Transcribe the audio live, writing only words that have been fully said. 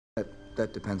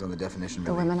That depends on the definition.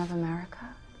 The women of America,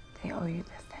 they owe you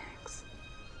their thanks.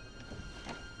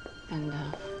 And,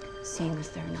 seeing as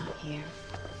they're not here.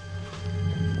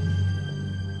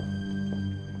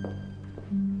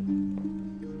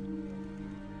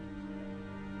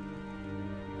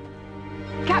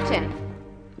 Captain!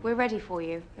 We're ready for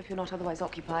you, if you're not otherwise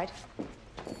occupied.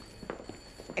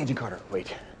 Agent Carter,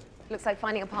 wait. Looks like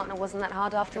finding a partner wasn't that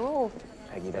hard after all.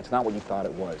 Peggy, that's not what you thought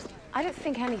it was. I don't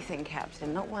think anything,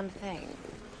 Captain, not one thing.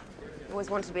 You always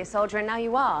wanted to be a soldier, and now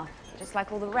you are, just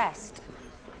like all the rest.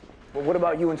 But what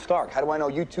about you and Stark? How do I know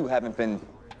you two haven't been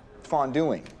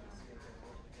fondue-ing?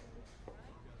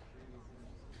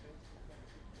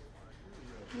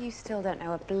 You still don't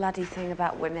know a bloody thing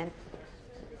about women.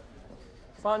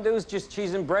 Fondue's just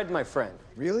cheese and bread, my friend.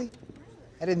 Really?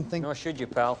 I didn't think... Nor should you,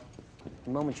 pal.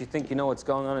 The moment you think you know what's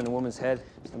going on in a woman's head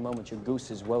is the moment your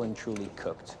goose is well and truly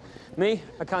cooked. Me,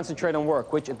 I concentrate on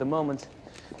work, which at the moment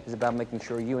is about making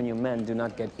sure you and your men do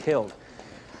not get killed.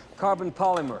 Carbon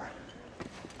polymer.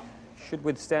 Should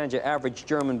withstand your average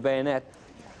German bayonet,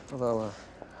 although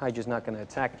Hydra's not going to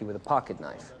attack you with a pocket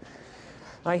knife.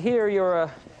 I hear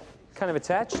you're kind of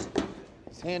attached.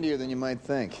 It's handier than you might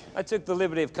think. I took the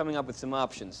liberty of coming up with some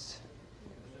options.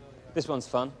 This one's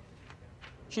fun.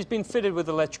 She's been fitted with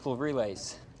electrical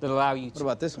relays that allow you to... What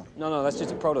about this one? No, that's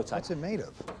just a prototype. What's it made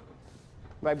of?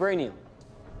 Vibranium.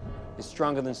 It's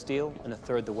stronger than steel and a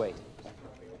third the weight.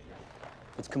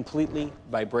 It's completely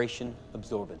vibration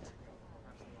absorbent.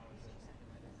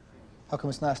 How come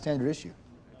it's not standard issue?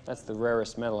 That's the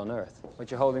rarest metal on Earth.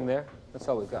 What you're holding there, that's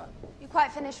all we've got. You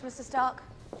quite finished, Mr. Stark?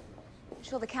 I'm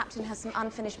sure the captain has some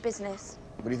unfinished business.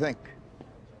 What do you think?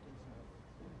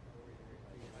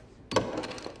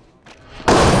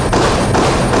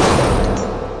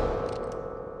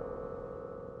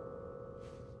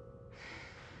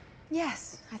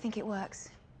 Yes, I think it works.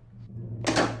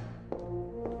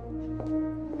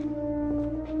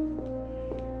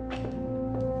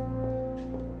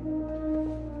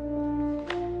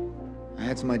 I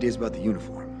had some ideas about the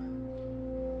uniform.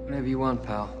 Whatever you want,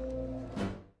 pal.